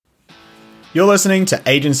You're listening to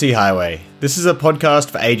Agency Highway. This is a podcast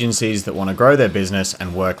for agencies that want to grow their business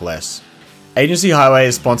and work less. Agency Highway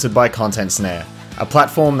is sponsored by Content Snare, a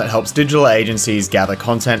platform that helps digital agencies gather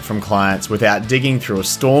content from clients without digging through a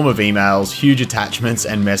storm of emails, huge attachments,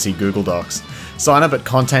 and messy Google Docs. Sign up at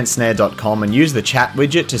contentsnare.com and use the chat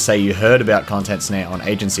widget to say you heard about Content Snare on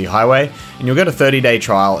Agency Highway, and you'll get a 30-day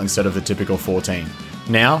trial instead of the typical 14.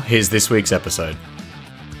 Now, here's this week's episode.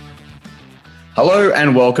 Hello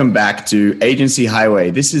and welcome back to Agency Highway.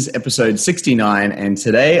 This is episode 69, and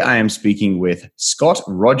today I am speaking with Scott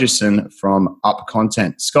Rogerson from Up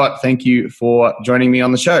Content. Scott, thank you for joining me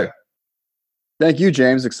on the show. Thank you,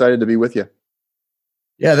 James. Excited to be with you.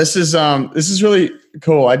 Yeah, this is really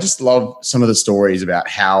cool. I just love some of the stories about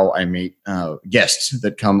how I meet guests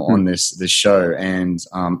that come on this show. And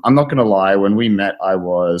I'm not going to lie, when we met, I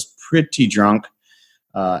was pretty drunk.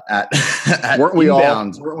 At weren't we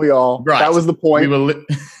Inbound. all? Weren't we all? Right. That was the point.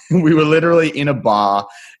 We were literally in a bar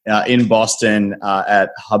in Boston at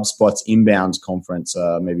HubSpot's Inbound conference,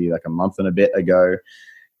 maybe like a month and a bit ago.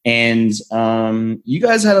 And you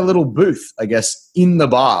guys had a little booth, I guess, in the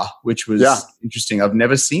bar, which was interesting. I've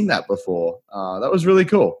never seen that before. That was really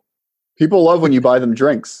cool. People love when you buy them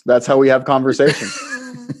drinks. That's how we have conversations.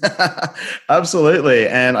 Absolutely.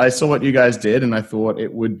 And I saw what you guys did, and I thought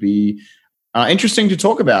it would be interesting to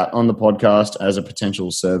talk about on the podcast as a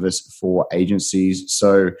potential service for agencies.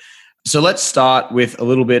 So let's start with a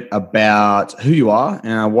little bit about who you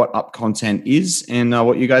are, what Up Content is, and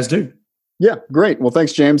what you guys do. Yeah, great. Well,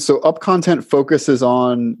 thanks, James. So Up Content focuses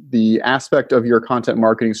on the aspect of your content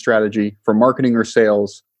marketing strategy for marketing or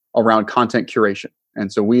sales around content curation.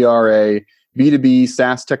 And so we are a B2B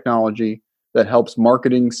SaaS technology that helps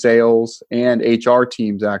marketing, sales, and HR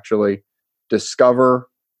teams actually discover,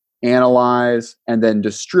 analyze, and then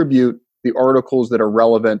distribute the articles that are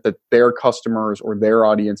relevant that their customers or their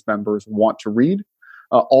audience members want to read,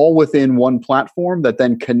 all within one platform that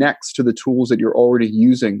then connects to the tools that you're already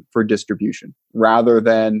using for distribution, rather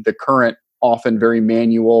than the current, often very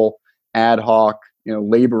manual, ad hoc,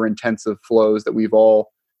 labor-intensive flows that we've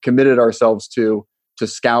all committed ourselves to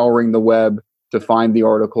scouring the web to find the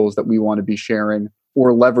articles that we want to be sharing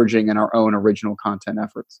or leveraging in our own original content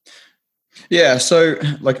efforts. Yeah. So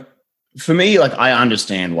for me, I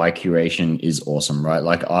understand why curation is awesome, right?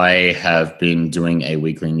 I have been doing a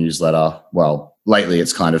weekly newsletter. Well, lately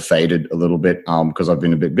it's kind of faded a little bit because I've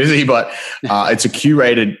been a bit busy, but it's a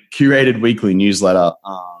curated weekly newsletter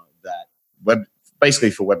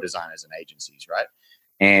basically for web designers and agencies, right?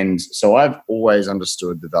 And so I've always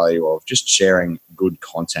understood the value of just sharing good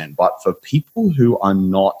content. But for people who are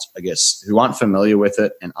not, who aren't familiar with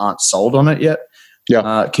it and aren't sold on it yet,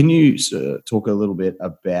 can you talk a little bit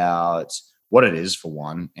about what it is, for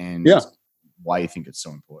one, and why you think it's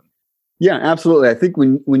so important? Yeah, absolutely. I think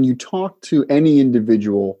when you talk to any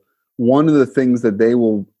individual, one of the things that they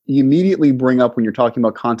will immediately bring up when you're talking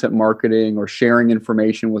about content marketing or sharing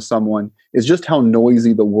information with someone is just how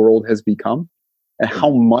noisy the world has become and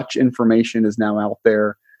how much information is now out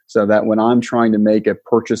there, so that when I'm trying to make a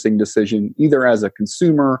purchasing decision, either as a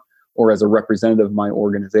consumer or as a representative of my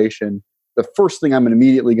organization, the first thing I'm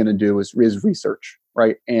immediately going to do is research,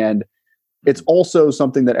 right? And it's also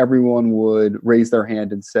something that everyone would raise their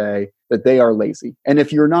hand and say that they are lazy. And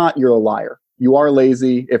if you're not, you're a liar. You are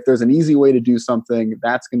lazy. If there's an easy way to do something,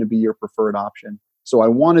 that's going to be your preferred option. So I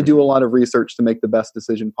want to do a lot of research to make the best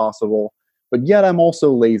decision possible, but yet I'm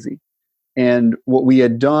also lazy. And what we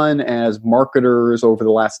had done as marketers over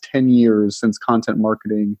the last 10 years, since content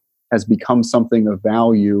marketing has become something of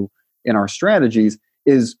value in our strategies,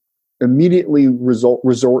 is immediately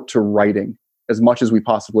resort to writing as much as we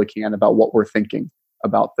possibly can about what we're thinking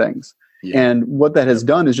about things. Yeah. And what that has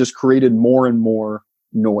done is just created more and more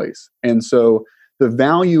noise. And so the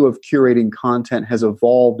value of curating content has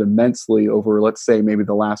evolved immensely over, let's say, maybe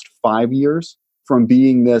the last 5 years, from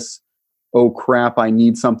being this, oh crap, I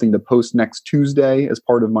need something to post next Tuesday as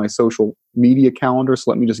part of my social media calendar, so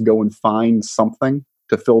let me just go and find something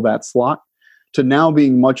to fill that slot, to now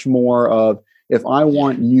being much more of, if I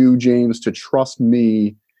want you, James, to trust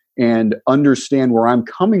me and understand where I'm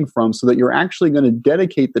coming from so that you're actually going to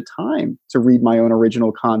dedicate the time to read my own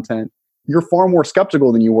original content, you're far more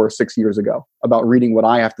skeptical than you were 6 years ago about reading what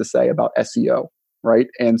I have to say about SEO, right?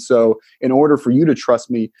 And so in order for you to trust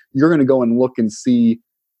me, you're going to go and look and see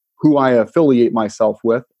who I affiliate myself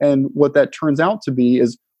with. And what that turns out to be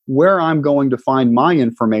is where I'm going to find my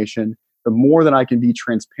information, the more that I can be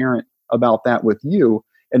transparent about that with you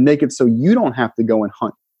and make it so you don't have to go and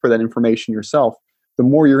hunt for that information yourself, the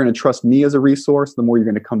more you're going to trust me as a resource, the more you're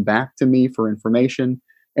going to come back to me for information,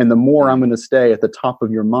 and the more I'm going to stay at the top of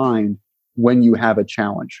your mind when you have a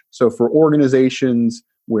challenge. So for organizations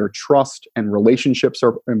where trust and relationships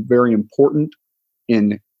are very important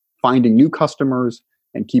in finding new customers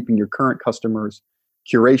and keeping your current customers,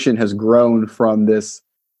 curation has grown from this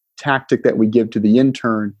tactic that we give to the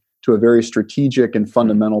intern to a very strategic and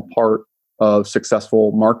fundamental part of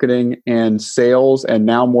successful marketing and sales, and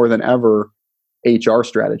now more than ever, HR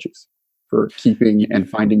strategies for keeping and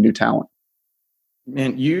finding new talent.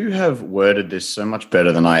 Man, you have worded this so much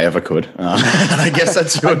better than I ever could. I guess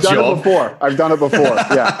that's your job. I've done it before.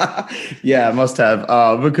 Yeah. Yeah, I must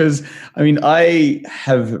have. Because, I mean, I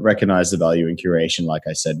have recognized the value in curation, like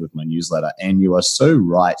I said, with my newsletter. And you are so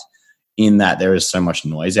right in that there is so much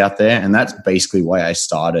noise out there. And that's basically why I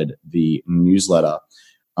started the newsletter.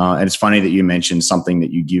 And it's funny that you mentioned something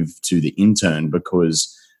that you give to the intern,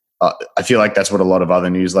 because I feel like that's what a lot of other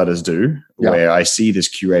newsletters do, where I see this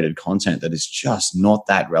curated content that is just not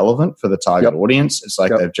that relevant for the target audience. It's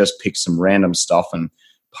like they've just picked some random stuff and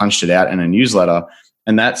punched it out in a newsletter.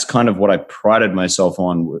 And that's kind of what I prided myself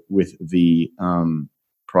on with the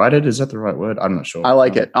prided. Is that the right word? I'm not sure. I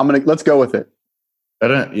like it. Let's go with it. I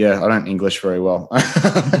don't English very well.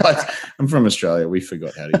 But I'm from Australia. We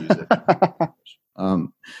forgot how to use it.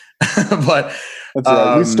 But that's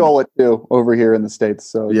right. We stole it too over here in the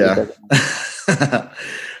States. So yeah.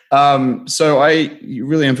 So I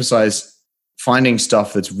really emphasize finding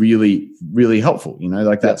stuff that's really, really helpful.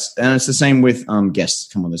 Like that's, and it's the same with guests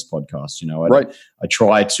that come on this podcast. I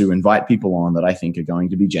try to invite people on that I think are going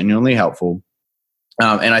to be genuinely helpful.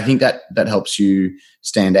 And I think that helps you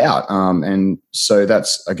stand out. And so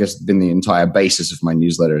that's, I guess, been the entire basis of my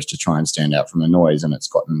newsletter, is to try and stand out from the noise. And it's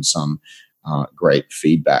gotten some great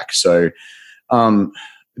feedback. So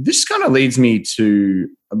this kind of leads me to,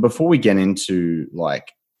 before we get into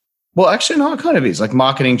it kind of is like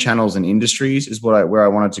marketing channels and industries is where I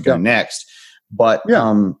wanted to go next. But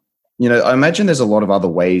I imagine there's a lot of other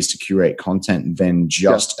ways to curate content than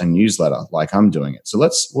just a newsletter, like I'm doing it. So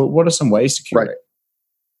what are some ways to curate? Right.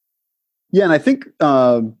 Yeah, and I think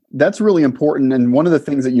that's really important. And one of the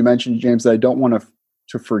things that you mentioned, James, that I don't want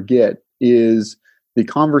to forget is the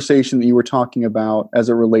conversation that you were talking about as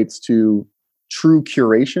it relates to true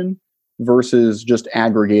curation versus just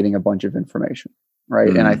aggregating a bunch of information, right?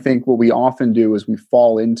 Mm-hmm. And I think what we often do is we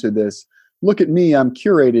fall into this, look at me, I'm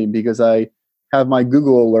curating because I have my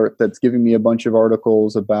Google alert that's giving me a bunch of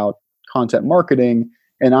articles about content marketing,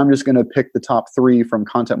 and I'm just going to pick the top 3 from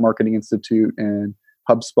Content Marketing Institute and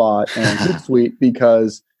HubSpot and Hootsuite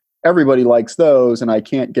because everybody likes those and I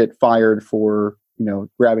can't get fired for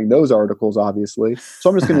grabbing those articles, obviously. So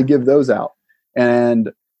I'm just going to give those out.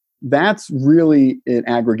 And that's really an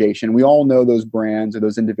aggregation. We all know those brands or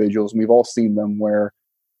those individuals, and we've all seen them where,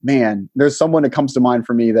 man, there's someone that comes to mind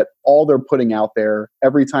for me that all they're putting out there,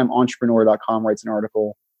 every time entrepreneur.com writes an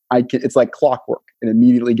article, it's like clockwork. It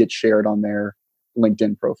immediately gets shared on their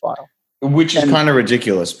LinkedIn profile. Which is kind of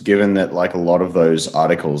ridiculous, given that a lot of those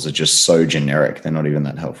articles are just so generic. They're not even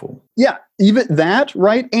that helpful. Yeah, even that,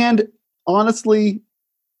 right? And honestly,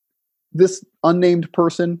 this unnamed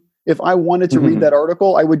person, if I wanted to read that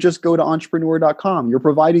article, I would just go to entrepreneur.com. You're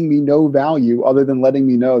providing me no value other than letting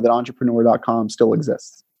me know that entrepreneur.com still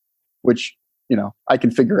exists, which, I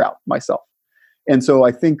can figure out myself. And so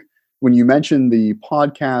I think when you mentioned the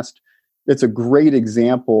podcast, it's a great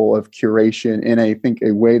example of curation in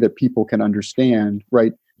a way that people can understand,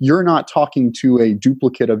 right? You're not talking to a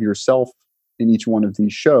duplicate of yourself in each one of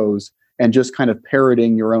these shows and just kind of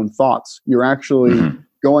parroting your own thoughts. You're actually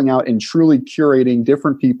going out and truly curating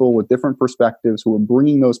different people with different perspectives who are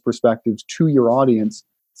bringing those perspectives to your audience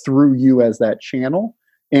through you as that channel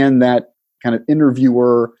and that kind of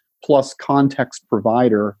interviewer plus context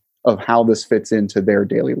provider of how this fits into their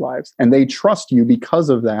daily lives. And they trust you because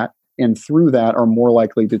of that, and through that are more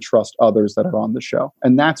likely to trust others that are on the show.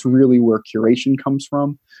 And that's really where curation comes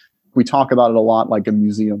from. We talk about it a lot like a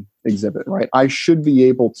museum exhibit, right? I should be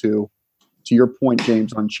able to your point,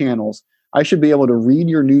 James, on channels, I should be able to read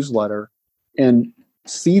your newsletter and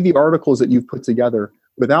see the articles that you've put together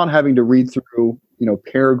without having to read through,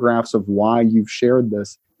 paragraphs of why you've shared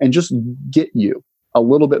this, and just get you a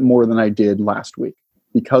little bit more than I did last week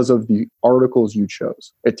because of the articles you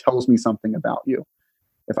chose. It tells me something about you.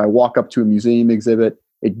 If I walk up to a museum exhibit,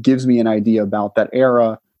 it gives me an idea about that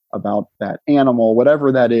era, about that animal,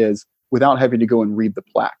 whatever that is, without having to go and read the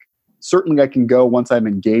plaque. Certainly I can go once I'm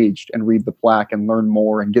engaged and read the plaque and learn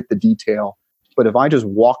more and get the detail. But if I just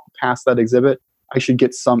walk past that exhibit, I should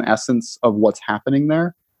get some essence of what's happening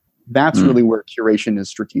there. That's really where curation is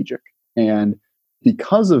strategic. And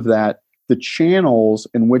because of that, the channels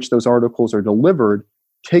in which those articles are delivered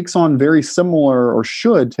takes on very similar, or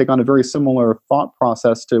should take on a very similar thought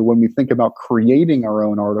process to when we think about creating our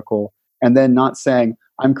own article, and then not saying,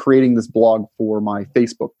 I'm creating this blog for my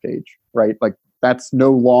Facebook page, right? Like that's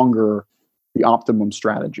no longer the optimum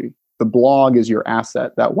strategy. The blog is your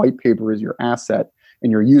asset. That white paper is your asset.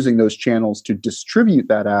 And you're using those channels to distribute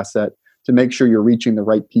that asset to make sure you're reaching the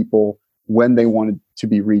right people when they want to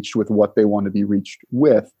be reached with what they want to be reached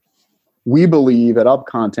with. We believe at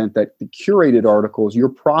UpContent that the curated articles, your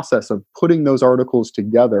process of putting those articles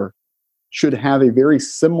together, should have a very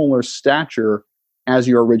similar stature as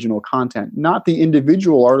your original content. Not the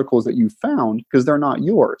individual articles that you found, because they're not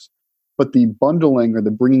yours, but the bundling or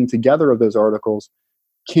the bringing together of those articles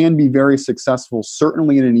can be very successful,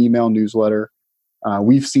 certainly in an email newsletter.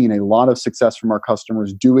 We've seen a lot of success from our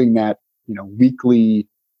customers doing that, weekly,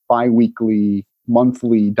 bi-weekly,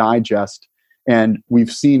 monthly digest. And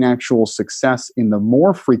we've seen actual success in the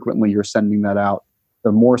more frequently you're sending that out,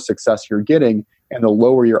 the more success you're getting, and the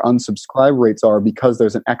lower your unsubscribe rates are, because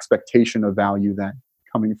there's an expectation of value then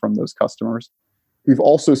coming from those customers. We've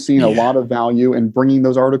also seen a lot of value in bringing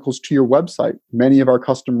those articles to your website. Many of our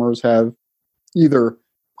customers have either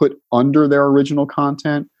put under their original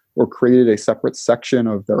content or created a separate section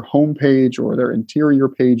of their homepage or their interior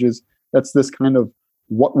pages. That's this kind of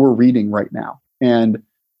what we're reading right now. And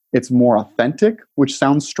it's more authentic, which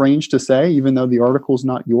sounds strange to say, even though the article is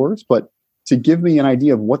not yours. But to give me an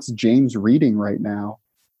idea of what's James reading right now,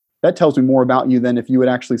 that tells me more about you than if you would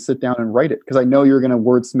actually sit down and write it. Because I know you're going to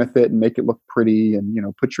wordsmith it and make it look pretty and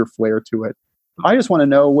put your flair to it. I just want to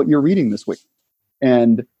know what you're reading this week.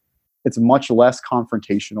 And it's much less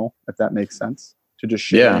confrontational, if that makes sense, to just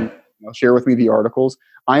share with me the articles.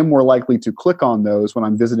 I'm more likely to click on those when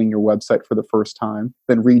I'm visiting your website for the first time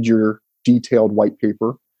than read your detailed white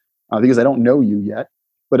paper. Because I don't know you yet.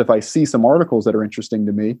 But if I see some articles that are interesting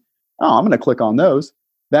to me, I'm going to click on those.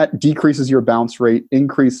 That decreases your bounce rate,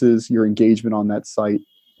 increases your engagement on that site.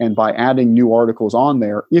 And by adding new articles on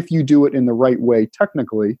there, if you do it in the right way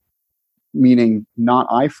technically, meaning not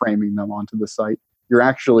iframing them onto the site, you're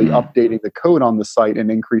actually updating the code on the site and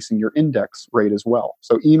increasing your index rate as well.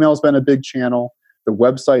 So email's been a big channel. The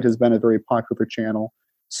website has been a very popular channel.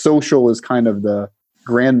 Social is kind of the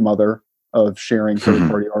grandmother of sharing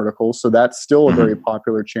third-party articles. So that's still a very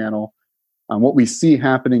popular channel. What we see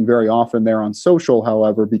happening very often there on social,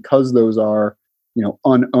 however, because those are,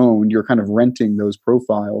 unowned, you're kind of renting those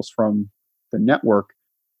profiles from the network,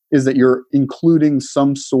 is that you're including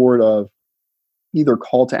some sort of either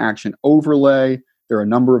call to action overlay. There are a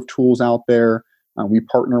number of tools out there. We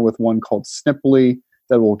partner with one called Sniply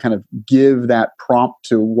that will kind of give that prompt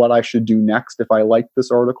to what I should do next if I like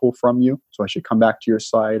this article from you. So I should come back to your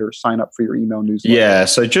site or sign up for your email newsletter. Yeah.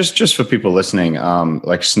 So just for people listening,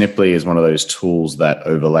 like Sniply is one of those tools that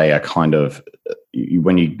overlay a kind of,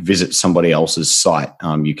 when you visit somebody else's site,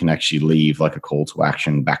 you can actually leave like a call to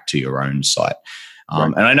action back to your own site.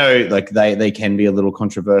 And I know like they can be a little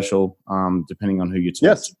controversial depending on who you talk to.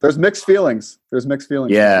 Yes, there's mixed feelings.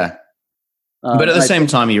 Yeah. But at the same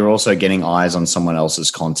time, you're also getting eyes on someone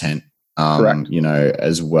else's content,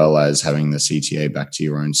 as well as having the CTA back to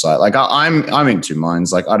your own site. Like I'm in two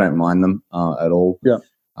minds. Like I don't mind them at all. Yeah.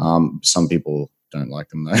 Some people don't like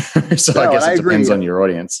them though. So I guess it depends on your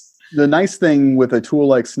audience. The nice thing with a tool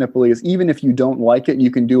like Sniply is even if you don't like it,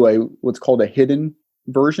 you can do what's called a hidden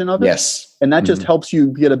version of it. Yes. And that just helps you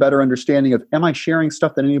get a better understanding of, am I sharing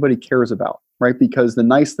stuff that anybody cares about, right? Because the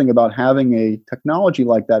nice thing about having a technology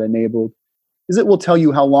like that enabled is it will tell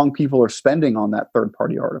you how long people are spending on that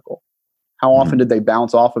third-party article. How often did they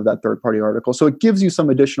bounce off of that third-party article? So it gives you some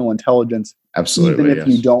additional intelligence, absolutely, even if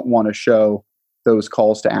you don't want to show those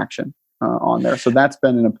calls to action on there. So that's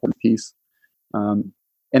been an important piece. And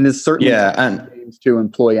there's certainly aims to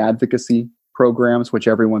employee advocacy programs, which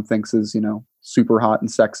everyone thinks is, super hot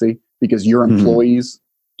and sexy because your employees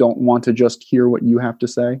don't want to just hear what you have to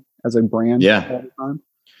say as a brand all the time.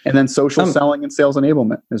 And then social selling and sales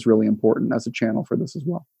enablement is really important as a channel for this as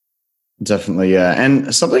well. Definitely, yeah.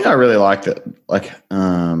 And something I really like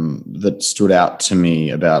that stood out to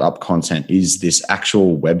me about UpContent is this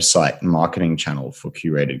actual website marketing channel for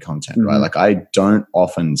curated content, right? Like I don't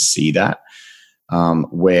often see that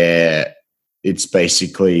where it's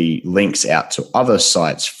basically links out to other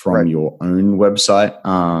sites from your own website.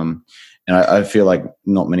 And I feel like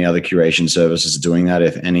not many other curation services are doing that,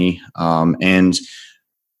 if any. And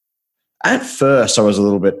at first, I was a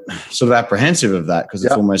little bit sort of apprehensive of that because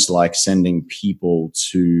it's almost like sending people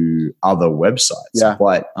to other websites. Yeah.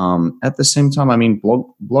 But at the same time, I mean, a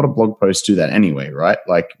lot of blog posts do that anyway, right?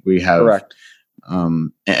 Like we have,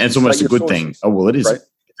 and it's almost a good thing. Oh, well, it is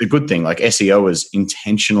a good thing. Like SEO is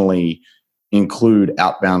intentionally include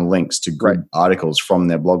outbound links to good articles from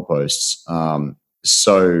their blog posts.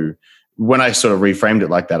 So when I sort of reframed it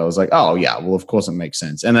like that, I was like, oh yeah, well, of course it makes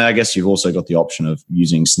sense. And then I guess you've also got the option of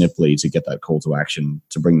using Sniply to get that call to action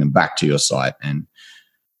to bring them back to your site. And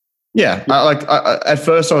yeah, at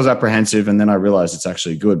first I was apprehensive, and then I realized it's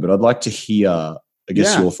actually good, but I'd like to hear, I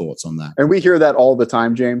guess, your thoughts on that. And we hear that all the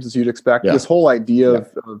time, James, as you'd expect. This whole idea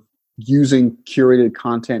of using curated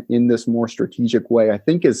content in this more strategic way, I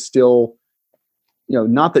think is still,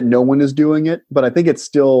 not that no one is doing it, but I think it's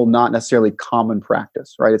still not necessarily common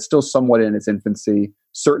practice, right? It's still somewhat in its infancy.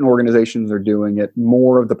 Certain organizations are doing it.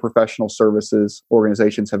 More of the professional services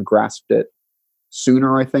organizations have grasped it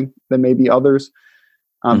sooner, I think, than maybe others.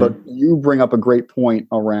 But you bring up a great point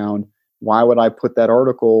around, why would I put that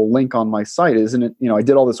article link on my site? Isn't it, I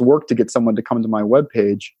did all this work to get someone to come to my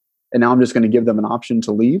webpage, and now I'm just going to give them an option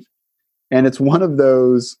to leave. And it's one of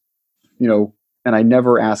those, and I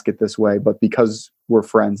never ask it this way, but because we're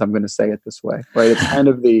friends, I'm going to say it this way, right? It's kind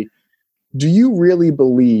of do you really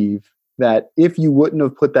believe that if you wouldn't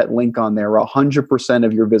have put that link on there, 100%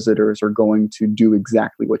 of your visitors are going to do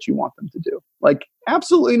exactly what you want them to do? Like,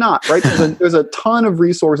 absolutely not, right? There's a ton of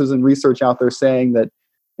resources and research out there saying that,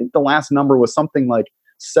 I think the last number was something like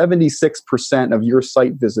 76% of your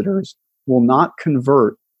site visitors will not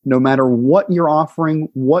convert no matter what you're offering,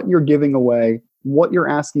 what you're giving away, what you're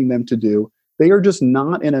asking them to do. They are just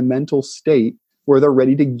not in a mental state where they're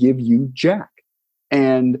ready to give you jack.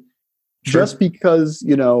 And just because,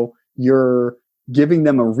 you're giving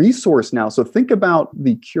them a resource now. So think about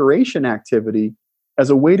the curation activity as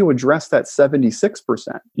a way to address that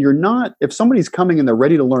 76%. You're not, if somebody's coming and they're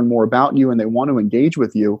ready to learn more about you and they want to engage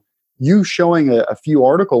with you, you showing a few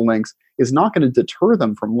article links is not going to deter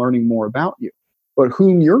them from learning more about you. But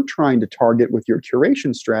whom you're trying to target with your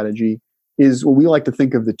curation strategy is what we like to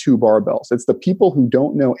think of the two barbells. It's the people who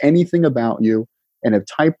don't know anything about you and have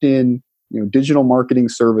typed in digital marketing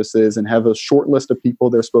services and have a short list of people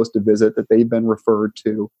they're supposed to visit that they've been referred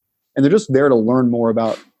to. And they're just there to learn more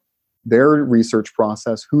about their research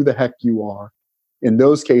process, who the heck you are. In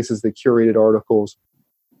those cases, the curated articles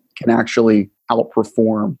can actually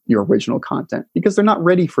outperform your original content because they're not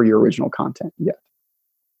ready for your original content yet.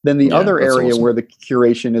 Then the other area where the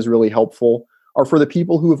curation is really helpful are for the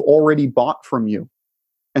people who have already bought from you.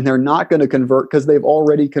 And they're not going to convert because they've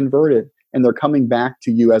already converted. And they're coming back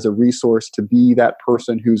to you as a resource to be that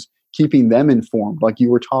person who's keeping them informed, like you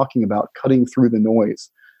were talking about, cutting through the noise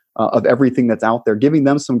of everything that's out there, giving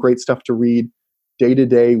them some great stuff to read day to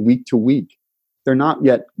day, week to week. They're not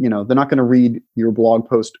yet, they're not going to read your blog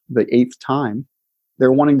post the 8th time.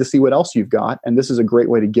 They're wanting to see what else you've got. And this is a great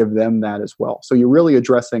way to give them that as well. So you're really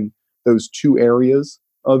addressing those two areas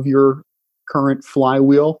of your current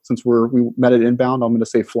flywheel. Since we met at Inbound, I'm going to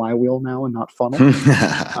say flywheel now and not funnel.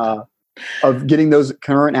 Of getting those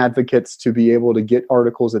current advocates to be able to get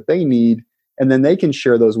articles that they need, and then they can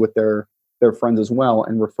share those with their friends as well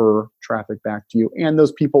and refer traffic back to you. And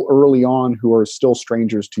those people early on who are still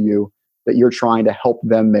strangers to you, that you're trying to help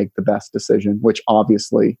them make the best decision, which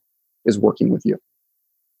obviously is working with you.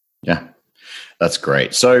 Yeah, that's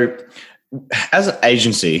great. So as an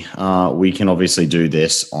agency, we can obviously do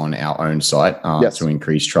this on our own site to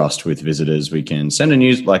increase trust with visitors. We can send a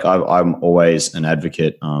news, like I'm always an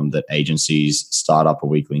advocate that agencies start up a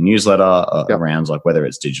weekly newsletter around, like, whether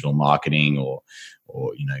it's digital marketing or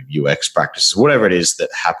UX practices, whatever it is that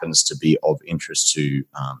happens to be of interest to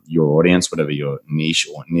your audience, whatever your niche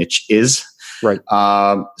or niche is. Right.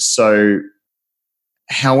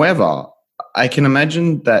 However, I can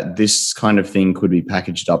imagine that this kind of thing could be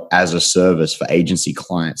packaged up as a service for agency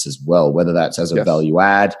clients as well, whether that's as a value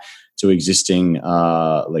add to existing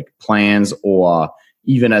plans or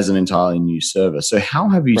even as an entirely new service. So how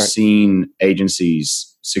have you seen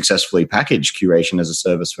agencies successfully package curation as a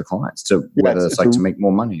service for clients, to whether it's to make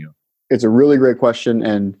more money? It's a really great question.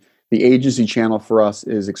 And the agency channel for us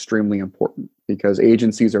is extremely important because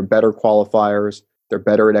agencies are better qualifiers, they're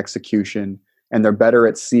better at execution, and they're better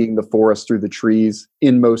at seeing the forest through the trees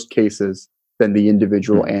in most cases than the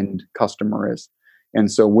individual end customer is. And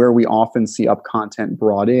so where we often see up content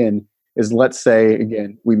brought in is, let's say,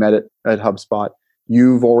 again, we met at HubSpot.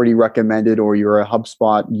 You've already recommended, or you're a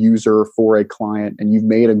HubSpot user for a client, and you've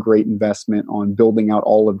made a great investment on building out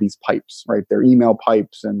all of these pipes, right? Their email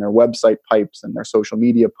pipes and their website pipes and their social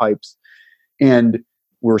media pipes. And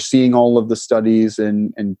we're seeing all of the studies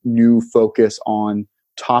and new focus on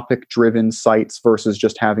topic-driven sites versus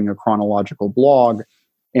just having a chronological blog,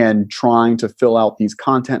 and trying to fill out these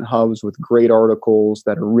content hubs with great articles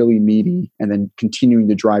that are really meaty and then continuing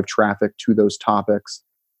to drive traffic to those topics.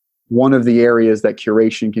 one of the areas that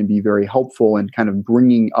curation can be very helpful in kind of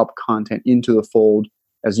bringing up content into the fold,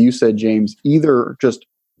 as you said, James, either just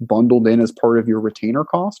bundled in as part of your retainer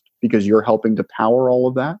cost because you're helping to power all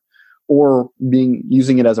of that, or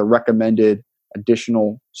using it as a recommended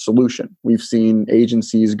additional solution. We've seen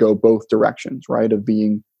agencies go both directions, right? Of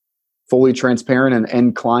being fully transparent and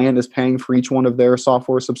end client is paying for each one of their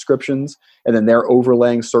software subscriptions, and then they're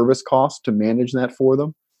overlaying service costs to manage that for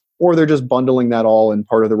them, or they're just bundling that all in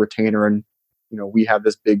part of the retainer. And we have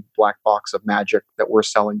this big black box of magic that we're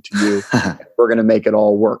selling to you. We're going to make it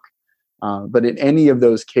all work. But in any of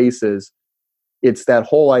those cases, it's that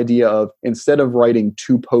whole idea of, instead of writing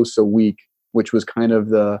 2 posts a week, which was kind of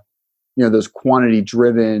the those quantity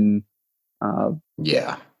driven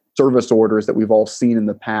service orders that we've all seen in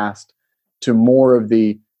the past, to more of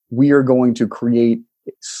we are going to create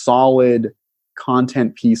solid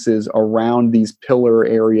content pieces around these pillar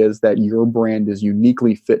areas that your brand is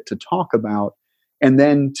uniquely fit to talk about. And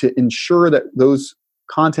then to ensure that those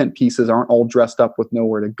content pieces aren't all dressed up with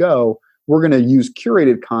nowhere to go, we're going to use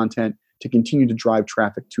curated content to continue to drive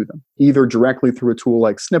traffic to them, either directly through a tool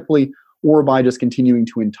like Sniply, or by just continuing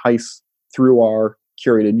to entice through our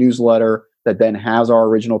curated newsletter that then has our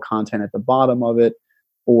original content at the bottom of it,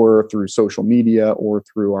 or through social media, or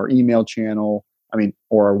through our email channel,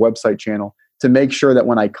 or our website channel, to make sure that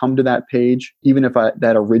when I come to that page, even if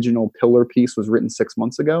that original pillar piece was written 6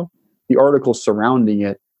 months ago, the articles surrounding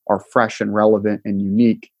it are fresh and relevant and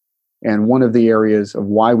unique. And one of the areas of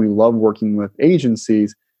why we love working with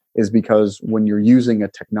agencies is because when you're using a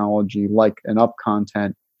technology like an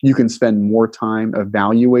UpContent, you can spend more time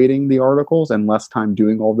evaluating the articles and less time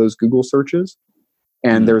doing all those Google searches.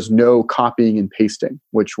 And there's no copying and pasting,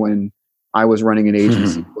 which when I was running an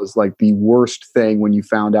agency was like the worst thing, when you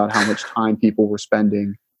found out how much time people were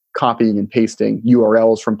spending copying and pasting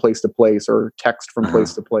URLs from place to place or text from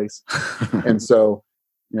place to place. And so,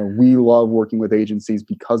 we love working with agencies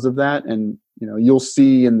because of that. And, you'll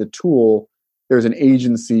see in the tool, there's an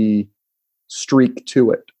agency streak to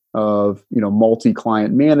it of,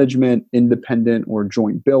 multi-client management, independent or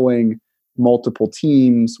joint billing, multiple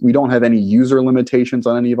teams. We don't have any user limitations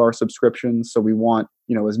on any of our subscriptions. So we want,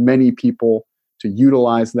 as many people to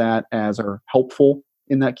utilize that as are helpful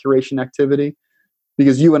in that curation activity.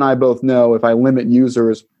 Because you and I both know, if I limit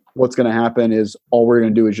users, what's going to happen is all we're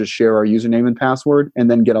going to do is just share our username and password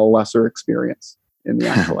and then get a lesser experience in the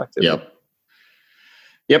actual activity.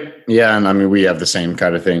 Yep. Yeah. And we have the same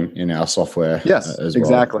kind of thing in our software. Yes, as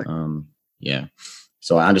exactly. Well.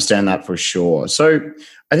 So I understand that for sure. So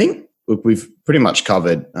I think, look, we've pretty much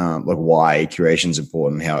covered why curation is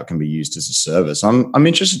important, how it can be used as a service. I'm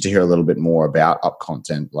interested to hear a little bit more about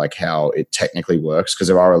UpContent, like how it technically works, because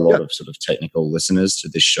there are a lot of sort of technical listeners to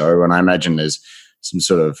this show, and I imagine there's some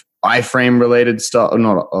sort of iframe related stuff,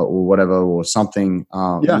 or whatever, or something.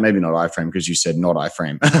 Maybe not iframe, because you said not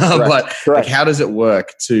iframe. But like, how does it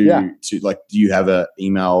work to like? Do you have a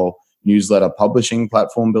email newsletter publishing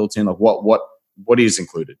platform built in? Like, what is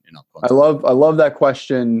included in UpContent? I love that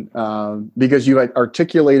question because you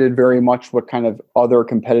articulated very much what kind of other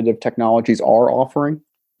competitive technologies are offering,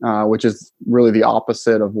 which is really the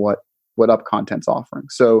opposite of what UpContent's offering.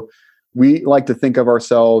 So we like to think of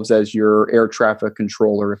ourselves as your air traffic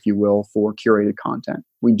controller, if you will, for curated content.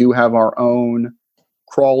 We do have our own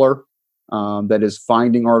crawler that is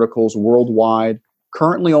finding articles worldwide,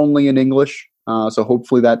 currently only in English. So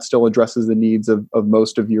hopefully that still addresses the needs of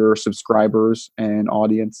most of your subscribers and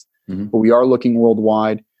audience. But we are looking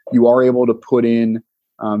worldwide. You are able to put in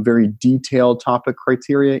very detailed topic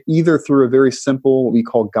criteria, either through a very simple, what we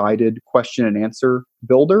call guided question and answer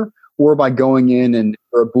builder, or by going in and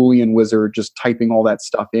or a Boolean wizard, just typing all that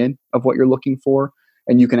stuff in of what you're looking for.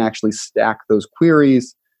 And you can actually stack those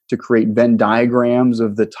queries to create Venn diagrams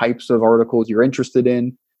of the types of articles you're interested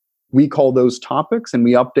in. We call those topics, and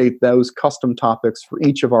we update those custom topics for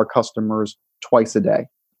each of our customers twice a day.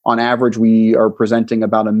 On average, we are presenting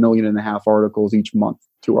about 1.5 million articles each month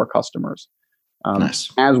to our customers.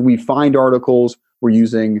 Nice. As we find articles, we're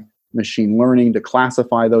using machine learning to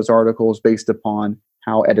classify those articles based upon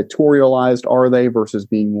how editorialized are they versus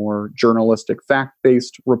being more journalistic,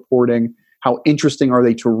 fact-based reporting. How interesting are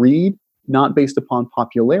they to read, not based upon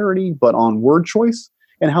popularity, but on word choice?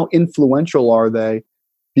 And how influential are they,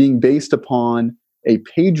 being based upon a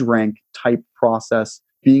PageRank type process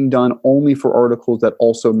being done only for articles that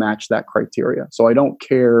also match that criteria. So I don't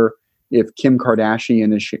care if Kim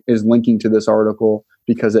Kardashian is linking to this article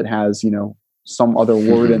because it has, some other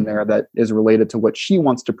word in there that is related to what she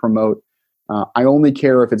wants to promote. I only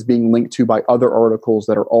care if it's being linked to by other articles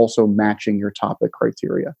that are also matching your topic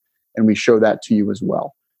criteria. And we show that to you as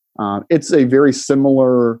well. It's a very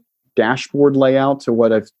similar dashboard layout to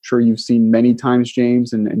what I'm sure you've seen many times,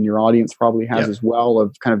 James, and your audience probably has as well,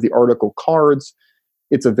 of kind of the article cards.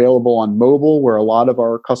 It's available on mobile, where a lot of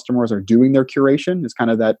our customers are doing their curation. It's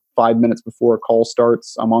kind of that 5 minutes before a call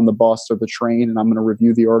starts. I'm on the bus or the train and I'm going to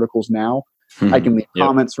review the articles now. I can leave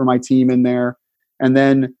comments for my team in there. And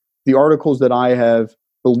then the articles that I have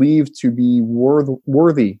believed to be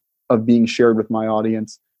worthy of being shared with my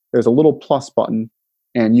audience, there's a little plus button,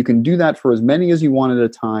 and you can do that for as many as you want at a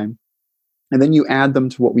time. And then you add them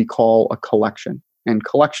to what we call a collection. And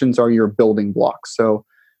collections are your building blocks. So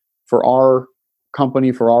for our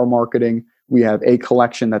company, for our marketing, we have a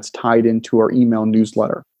collection that's tied into our email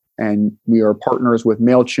newsletter. And we are partners with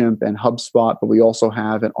MailChimp and HubSpot, but we also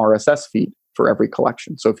have an RSS feed for every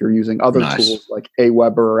collection. So if you're using other tools like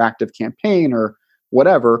Aweber or ActiveCampaign or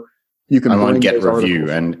whatever, you can bring Get those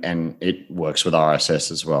Review, articles. and it works with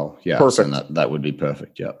RSS as well. Yeah, perfect. So that would be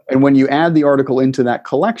perfect. Yeah. And when you add the article into that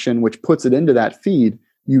collection, which puts it into that feed,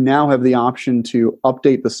 you now have the option to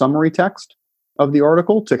update the summary text of the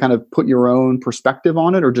article to kind of put your own perspective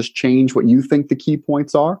on it, or just change what you think the key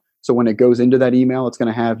points are. So when it goes into that email, it's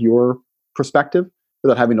going to have your perspective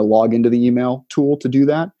without having to log into the email tool to do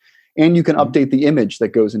that. And you can update the image that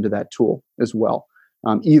goes into that tool as well.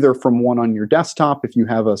 Either from one on your desktop, if you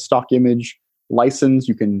have a stock image license,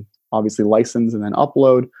 you can obviously license and then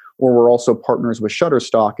upload, or we're also partners with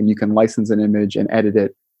Shutterstock, and you can license an image and edit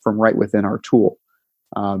it from right within our tool.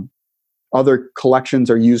 Other collections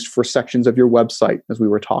are used for sections of your website, as we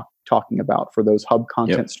were talking about, for those hub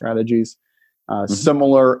content strategies.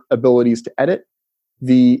 Similar abilities to edit.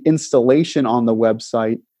 The installation on the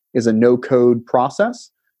website is a no-code process.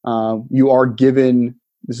 You are given,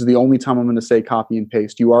 this is the only time I'm going to say copy and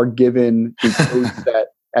paste, you are given the code set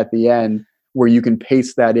at the end where you can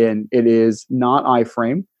paste that in. It is not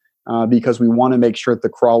iframe, because we want to make sure that the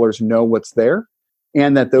crawlers know what's there,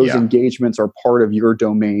 and that those engagements are part of your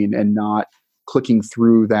domain and not clicking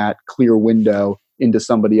through that clear window into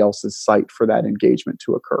somebody else's site for that engagement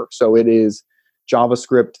to occur. So it is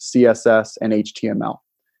JavaScript, CSS, and HTML.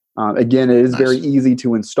 Again, it is very easy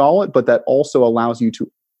to install it, but that also allows you to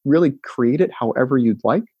really create it however you'd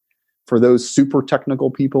like. For those super technical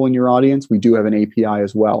people in your audience, we do have an API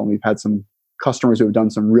as well. And we've had some customers who have done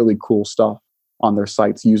some really cool stuff on their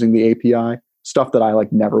sites using the API, stuff that I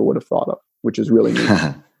never would have thought of, which is really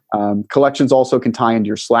neat. Collections also can tie into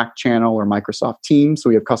your Slack channel or Microsoft Teams. So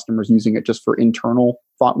we have customers using it just for internal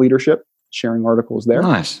thought leadership, sharing articles there.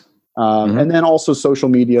 Nice. And then also social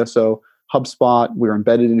media. So HubSpot, we're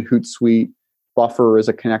embedded in Hootsuite. Buffer is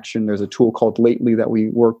a connection. There's a tool called Lately that we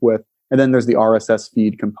work with. And then there's the RSS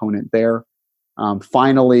feed component there.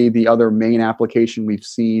 Finally, the other main application we've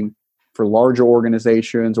seen for larger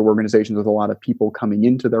organizations or organizations with a lot of people coming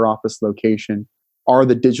into their office location are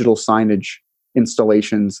the digital signage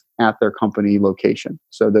installations at their company location.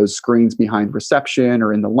 So those screens behind reception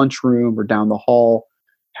or in the lunchroom or down the hall,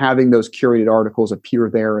 having those curated articles appear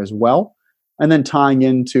there as well. And then tying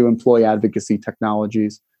into employee advocacy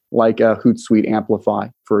technologies like a Hootsuite Amplify,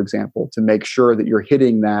 for example, to make sure that you're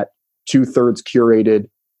hitting that 2/3 curated,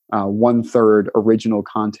 1/3 original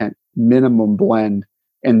content minimum blend,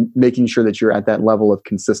 and making sure that you're at that level of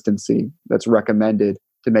consistency that's recommended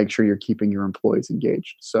to make sure you're keeping your employees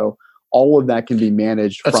engaged. So all of that can be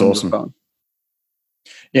managed from your phone.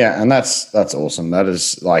 Yeah, and that's awesome. That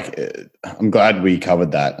is I'm glad we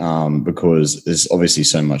covered that, because there's obviously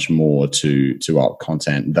so much more to our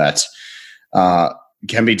content that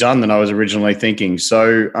can be done than I was originally thinking.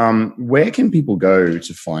 So where can people go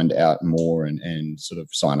to find out more and sort of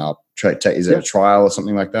sign up? Is it a trial or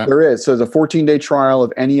something like that? There is. So it's a 14-day trial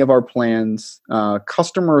of any of our plans.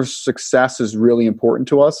 Customer success is really important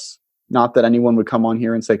to us. Not that anyone would come on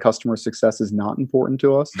here and say customer success is not important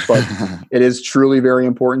to us, but it is truly very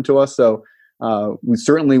important to us. So we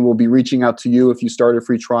certainly will be reaching out to you if you start a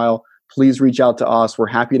free trial. Please reach out to us. We're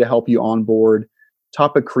happy to help you on board.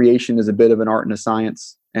 Topic creation is a bit of an art and a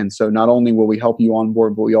science. And so not only will we help you on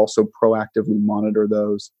board, but we also proactively monitor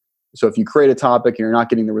those. So if you create a topic and you're not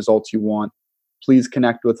getting the results you want, please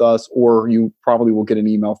connect with us, or you probably will get an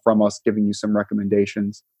email from us giving you some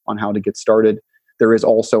recommendations on how to get started. There is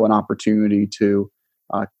also an opportunity to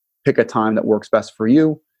pick a time that works best for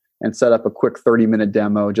you and set up a quick 30-minute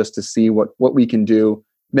demo just to see what we can do.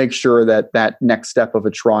 Make sure that that next step of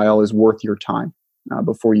a trial is worth your time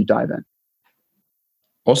before you dive in.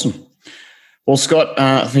 Awesome. Well, Scott,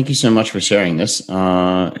 thank you so much for sharing this.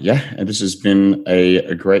 This has been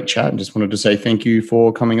a great chat, and just wanted to say thank you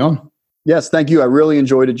for coming on. Yes, thank you. I really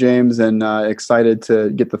enjoyed it, James, and excited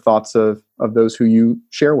to get the thoughts of those who you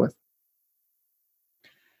share with.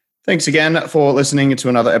 Thanks again for listening to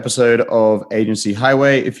another episode of Agency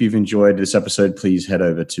Highway. If you've enjoyed this episode, please head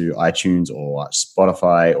over to iTunes or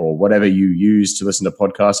Spotify or whatever you use to listen to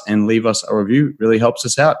podcasts and leave us a review. It really helps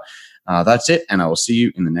us out. That's it, and I will see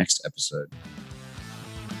you in the next episode.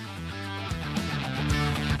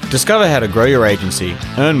 Discover how to grow your agency,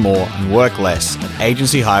 earn more, and work less at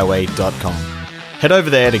agencyhighway.com. Head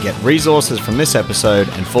over there to get resources from this episode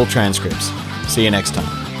and full transcripts. See you next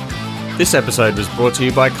time. This episode was brought to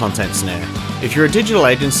you by Content Snare. If you're a digital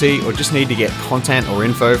agency or just need to get content or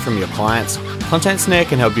info from your clients, Content Snare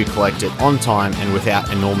can help you collect it on time and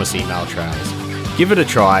without enormous email trails. Give it a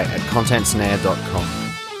try at contentsnare.com.